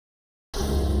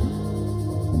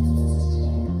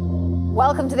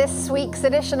Welcome to this week's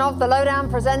edition of the Lowe Down,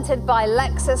 presented by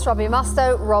Lexus. Robbie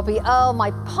Mustoe, Robbie Earle,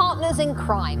 my partners in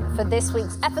crime for this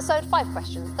week's episode. 5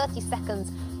 questions, 30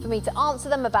 seconds for me to answer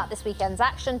them about this weekend's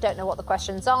action. Don't know what the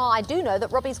questions are. I do know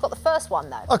that Robbie's got the first one,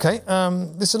 though. OK,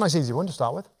 this is a nice easy one to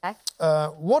start with. Okay.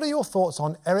 What are your thoughts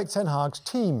on Erik ten Hag's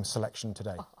team selection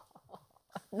today?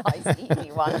 Nice, easy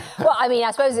one. Well, I mean,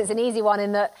 I suppose it's an easy one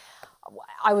in that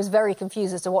I was very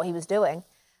confused as to what he was doing.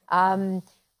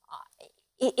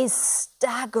 It is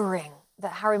staggering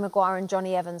that Harry Maguire and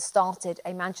Johnny Evans started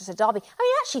a Manchester derby. I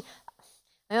mean, actually,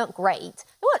 they weren't great.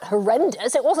 They weren't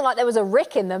horrendous. It wasn't like there was a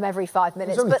rick in them every 5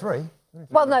 minutes. It was only three.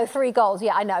 Well, no, 3 goals,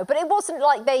 yeah, I know. But it wasn't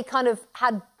like they kind of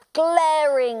had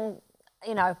glaring,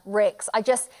 ricks.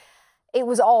 It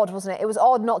was odd, wasn't it? It was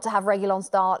odd not to have Reguilon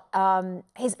start.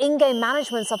 His in-game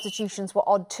management substitutions were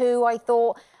odd too, I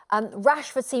thought.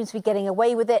 Rashford seems to be getting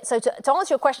away with it. So to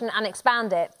answer your question and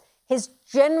expand it, his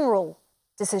general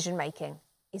decision-making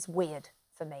is weird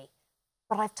for me.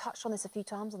 But I've touched on this a few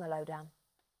times on the Lowe Down.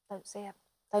 Don't see it.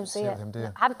 Don't see it. Him, do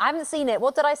you? I haven't seen it.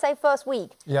 What did I say first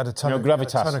week? He had a ton of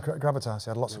gravitas. He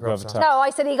had lots of gravitas. No,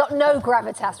 I said he got no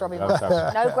gravitas, Robbie. No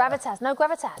gravitas. No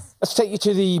gravitas. Let's take you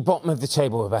to the bottom of the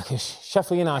table, Rebecca.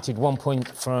 Sheffield United, 1 point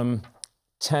from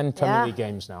 10 Premier League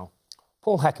games now.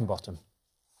 Paul Heckingbottom.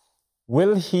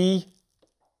 Will he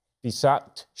be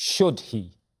sacked? Should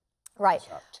he? Right.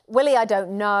 Willie, I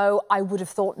don't know. I would have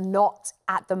thought not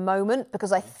at the moment,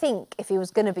 because I think if he was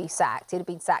going to be sacked, he'd have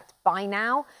been sacked by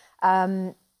now.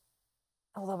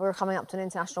 Although we're coming up to an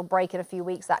international break in a few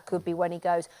weeks, that could be when he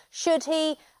goes. Should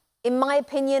he? In my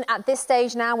opinion, at this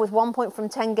stage now, with 1 point from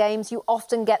 10 games, you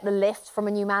often get the lift from a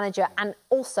new manager. And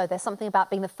also, there's something about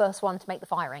being the first one to make the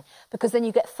firing, because then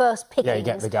you get first pickings you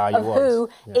get the guy of who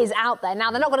is out there.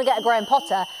 Now, they're not going to get a Graham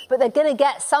Potter, but they're going to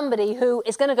get somebody who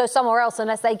is going to go somewhere else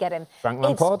unless they get him. Frank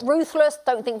Lampard? It's ruthless.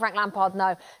 Don't think Frank Lampard,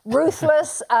 no.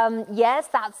 Ruthless, yes,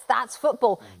 that's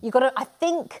football. You've got to, I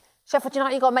think, Sheffield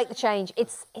United, you've got to make the change. I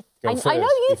know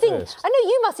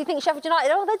you must think Sheffield United,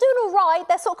 they're doing all right.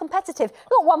 They're sort of competitive.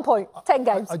 Not 1 point, 10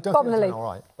 games, I don't bottom of the think league. all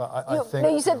right, but I think...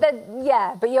 No, you said that,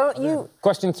 yeah, but you...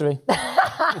 Question 3.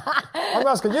 I'm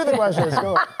asking you the question.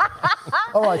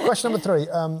 All right, question number 3.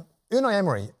 Unai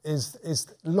Emery is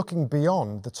looking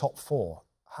beyond the top 4.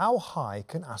 How high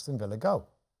can Aston Villa go?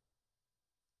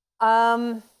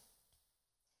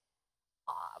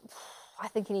 I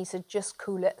think he needs to just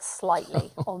cool it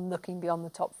slightly on looking beyond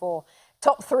the top 4.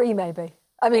 Top 3, maybe.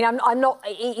 I mean, I'm not...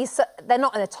 they're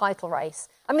not in a title race.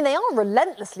 I mean, they are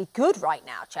relentlessly good right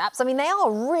now, chaps. I mean, they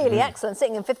are really excellent,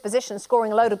 sitting in 5th position,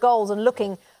 scoring a load of goals and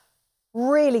looking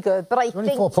really good. But I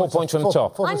think... 4 points from the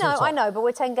top. I know, but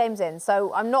we're 10 games in.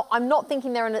 So I'm not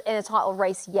thinking they're in a title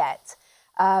race yet.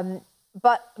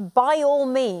 But by all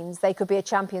means, they could be a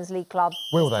Champions League club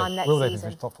Will this they? time next Will they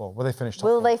season. finish top 4? Will they finish top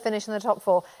 4? Will they finish in the top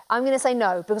 4? I'm going to say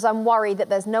no, because I'm worried that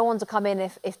there's no one to come in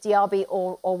if Diaby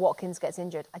or Watkins gets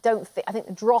injured. I think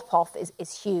the drop-off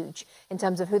is huge in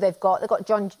terms of who they've got. They've got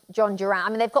John Durant. I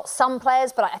mean, they've got some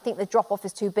players, but I think the drop-off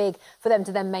is too big for them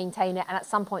to then maintain it. And at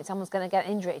some point, someone's going to get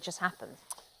injured. It just happens.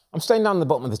 I'm staying down the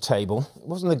bottom of the table. It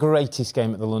wasn't the greatest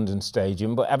game at the London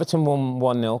Stadium, but Everton won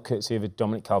 1-0, courtesy of a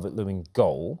Dominic Calvert-Lewin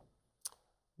goal.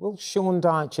 Will Sean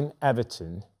Dyche and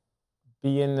Everton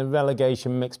be in the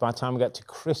relegation mix by the time we get to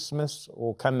Christmas,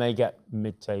 or can they get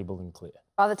mid-table and clear?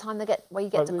 By the time you get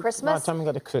to Christmas? By the time we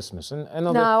get to Christmas.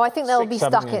 No, I think they'll be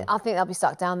stuck. I think they'll be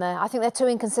stuck down there. I think they're too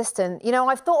inconsistent.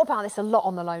 I've thought about this a lot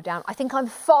on the Lowe Down. I think I'm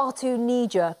far too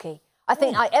knee-jerky. I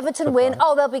think Everton win.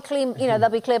 Oh, they'll be clean. They'll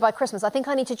be clear by Christmas. I think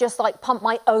I need to just pump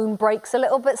my own brakes a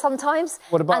little bit sometimes.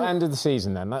 What about the end of the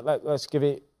season then? Let's give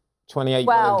it 28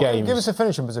 games. Give us a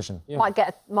finishing position. Yeah. Might get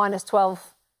a -12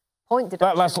 point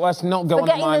deduction. Let's not go on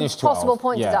a -12. Forgetting the possible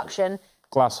point deduction.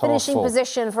 Glass half finishing full.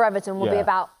 position for Everton will be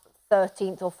about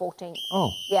 13th or 14th. Oh,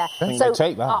 yeah. I think they'd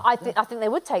take that. I think they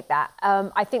would take that.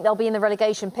 I think they'll be in the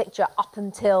relegation picture up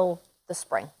until the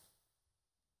spring.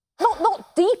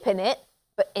 Not deep in it,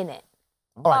 but in it.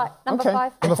 All right. Number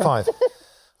 5. Number 5.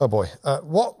 Oh boy.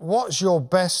 What's your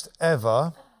best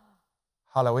ever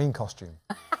Halloween costume?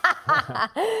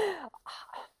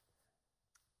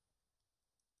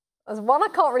 There's one I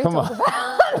can't really talk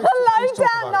about. The Lowe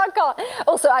Down, no, I can't.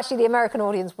 Also, actually, the American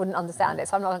audience wouldn't understand it,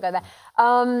 so I'm not going to go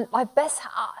there. My best...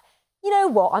 you know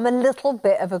what? I'm a little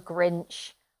bit of a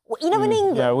Grinch. In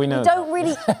England, we don't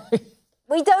really...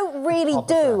 We don't really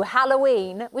do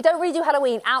Halloween. We don't really do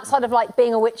Halloween outside of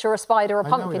being a witch or a spider or a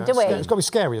pumpkin, do we? It's got to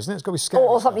be scary, isn't it? It's got to be scary.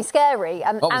 Or something scary.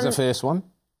 What was the first one?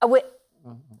 A witch...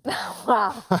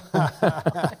 Wow.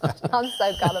 I'm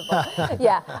so gullible.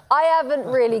 Yeah, I haven't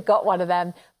really got one of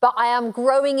them, but I am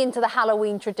growing into the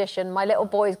Halloween tradition. My little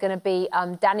boy's going to be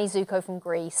Danny Zuko from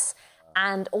Greece.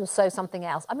 and also something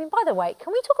else. I mean, by the way,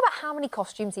 can we talk about how many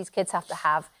costumes these kids have to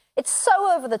have? It's so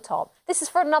over the top. This is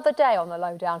for another day on the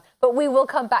Lowe Down, but we will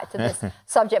come back to this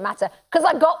subject matter because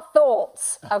I've got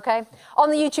thoughts, OK? On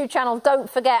the YouTube channel, don't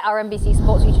forget our NBC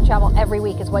Sports YouTube channel every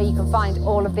week is where you can find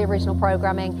all of the original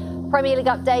programming. Premier League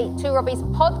Update, Two Robbie's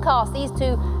podcast, these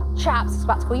two chaps, I was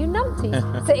about to call you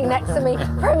numpties, sitting next to me.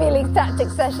 Premier League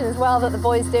Tactics session as well that the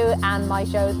boys do, and my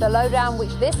show, The Lowe Down,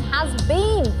 which this has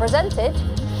been presented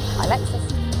by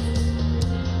Lexus.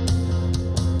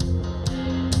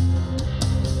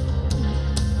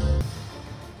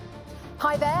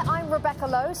 Hi there, I'm Rebecca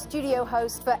Lowe, studio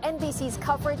host for NBC's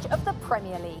coverage of the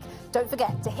Premier League. Don't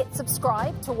forget to hit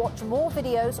subscribe to watch more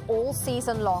videos all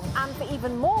season long. And for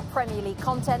even more Premier League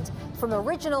content, from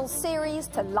original series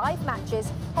to live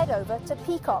matches, head over to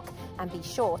Peacock. And be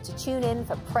sure to tune in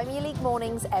for Premier League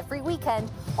mornings every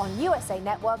weekend on USA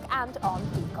Network and on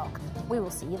Peacock. We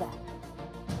will see you there.